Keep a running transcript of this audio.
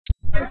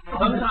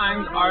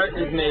sometimes art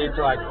is made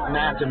to like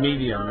match a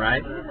medium,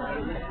 right?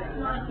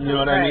 You know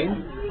what I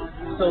mean?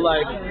 So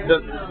like the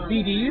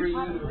CDs,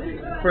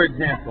 for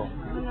example,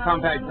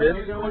 compact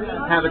discs,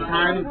 have a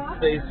time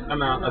space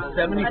amount of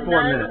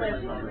 74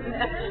 minutes.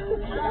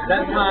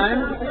 That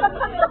time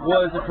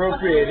was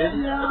appropriated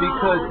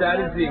because that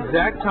is the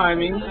exact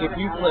timing if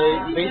you play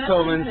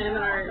Beethoven's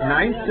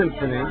Ninth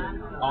Symphony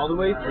all the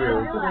way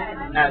through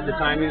at the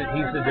timing that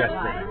he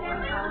suggested.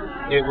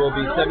 It will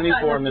be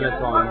 74 minutes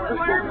long,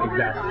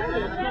 exactly.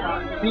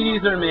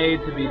 CDs are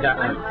made to be that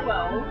length.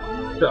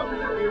 So,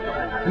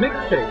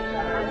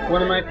 mixtapes,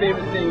 one of my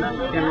favorite things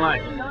in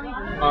life,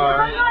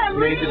 are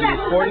made to be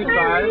 45,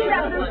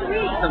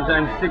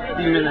 sometimes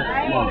 60 minutes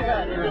long.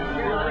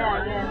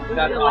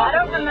 That's awesome. I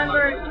don't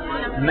remember.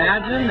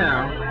 Imagine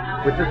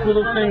now, with this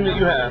little thing that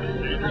you have,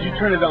 did you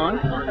turn it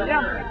on? Yeah.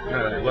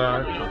 Alright,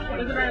 well,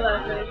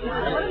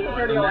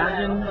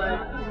 imagine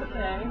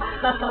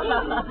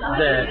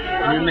that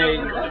you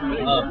make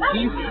a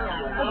piece,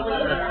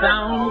 a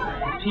sound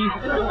piece,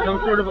 some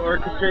sort of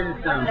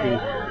orchestrated sound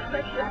piece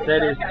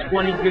that is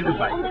 20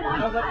 gigabytes.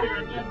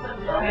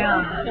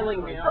 Yeah.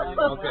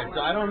 Okay,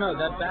 so I don't know,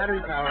 that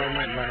battery power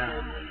might run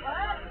out.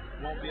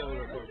 Won't be able to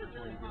record for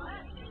 20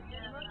 gigabytes.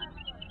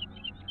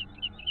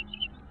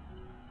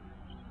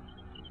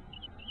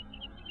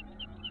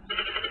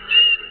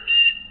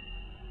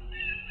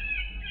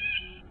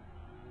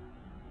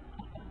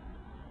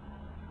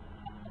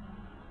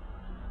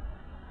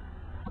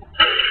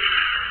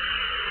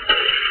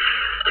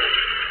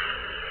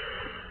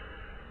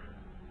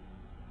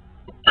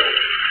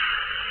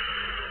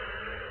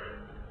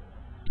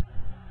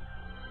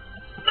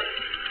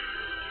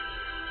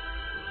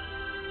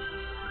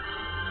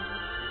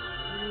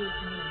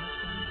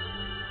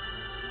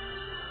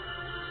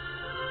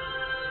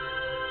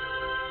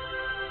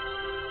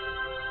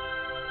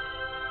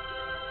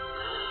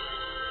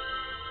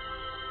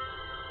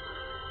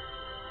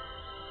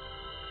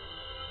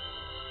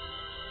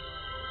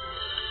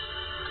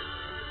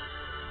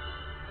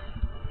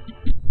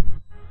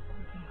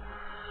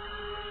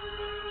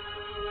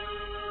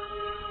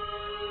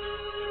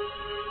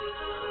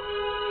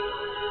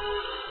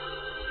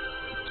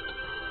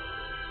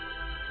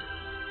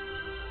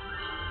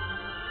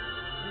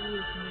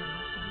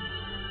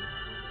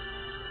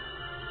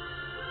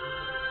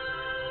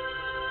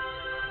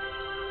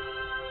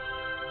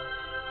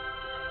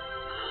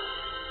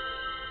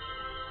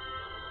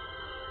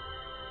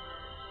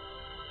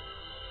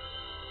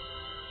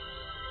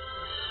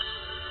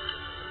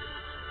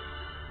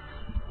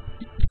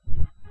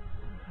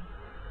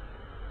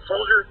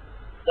 Soldier,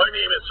 my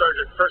name is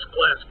Sergeant First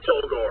Class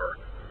Kilgore.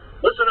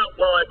 Listen up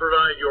while I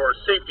provide your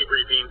safety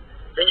briefing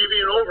and give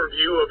you an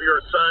overview of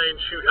your assigned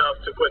shoot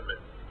house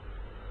equipment.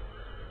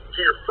 To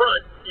your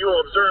front, you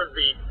will observe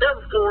the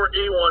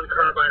M4A1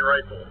 carbine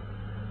rifle.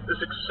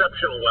 This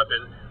exceptional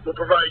weapon will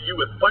provide you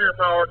with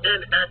firepower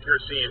and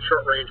accuracy in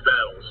short-range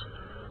battles.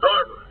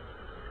 However,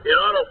 in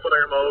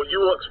auto-fire mode, you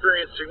will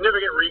experience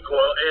significant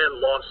recoil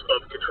and loss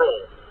of control.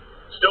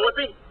 Still with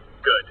me?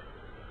 Good.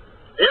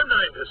 The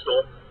M9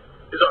 pistol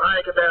is a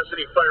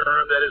high-capacity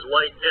firearm that is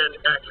light and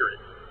accurate.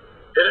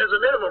 It has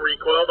a minimum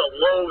recoil but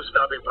low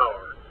stopping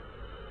power.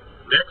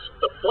 Next,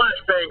 the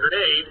flashbang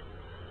grenade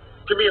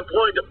can be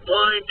employed to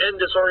blind and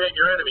disorient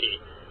your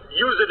enemy.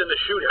 Use it in the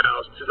shoot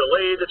house to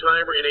delay the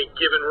timer in a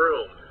given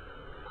room,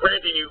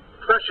 granting you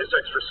precious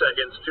extra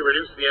seconds to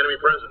reduce the enemy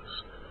presence.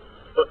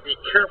 But be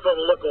careful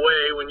to look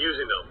away when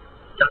using them.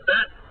 Got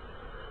that?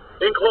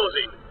 In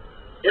closing,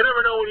 you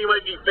never know when you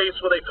might be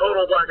faced with a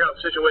total blackout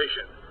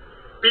situation.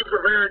 Be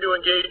prepared to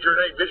engage your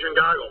night vision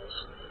goggles.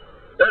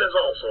 That is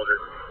all, soldier.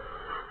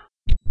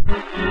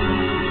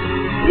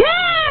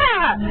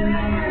 Yeah!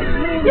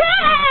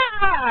 Yeah!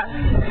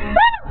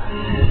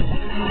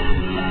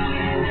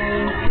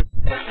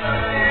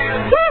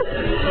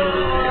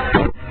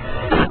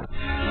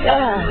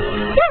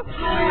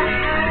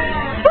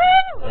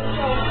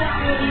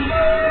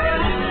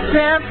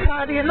 Dance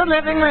party in the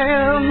living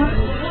room.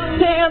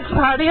 Dance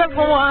party of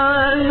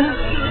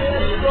one.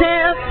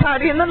 Dance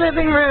party in the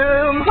living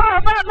room. How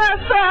about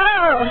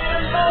myself?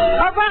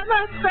 How about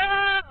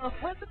myself?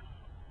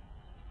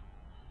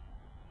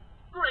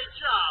 Great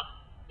job!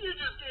 You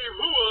just gave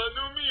hua a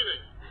new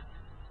meaning.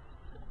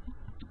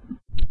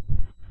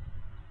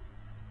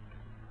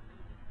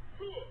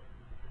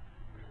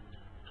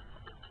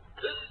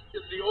 This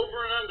is the over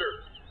and under.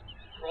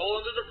 Crawl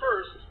under the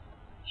first,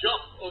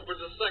 jump over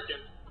the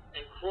second,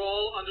 and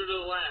crawl under the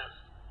last.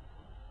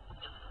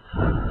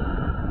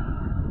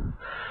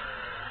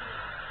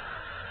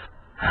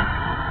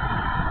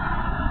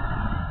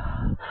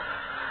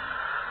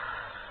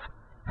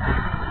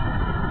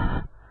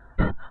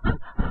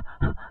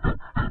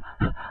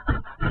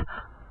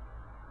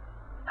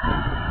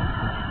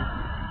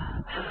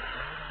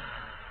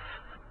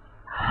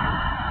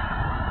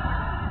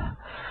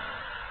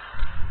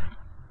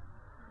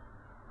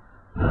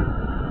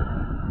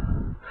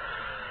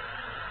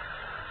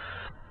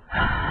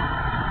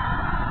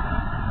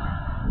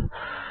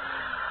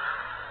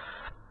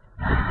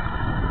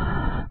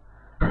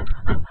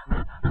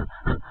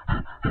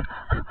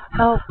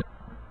 Help.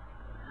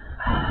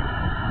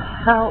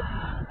 Help.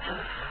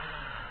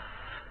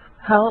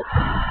 Help.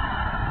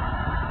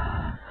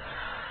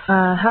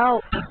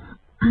 Help.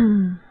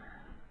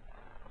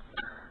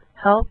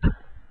 Help.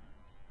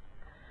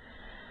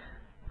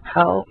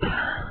 Help.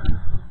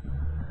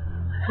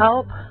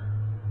 Help.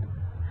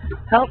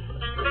 Help.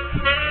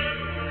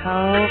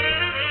 Help.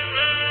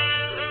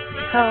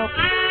 Help.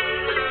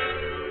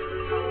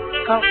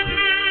 Help.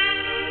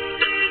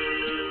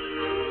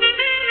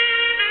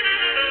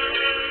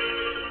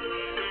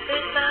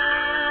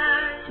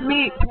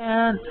 Meat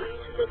pants.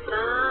 Goodbye,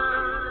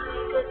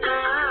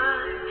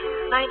 goodbye,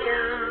 I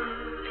don't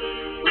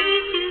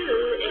need you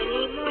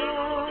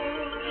anymore.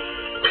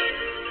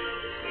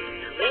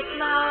 With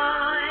my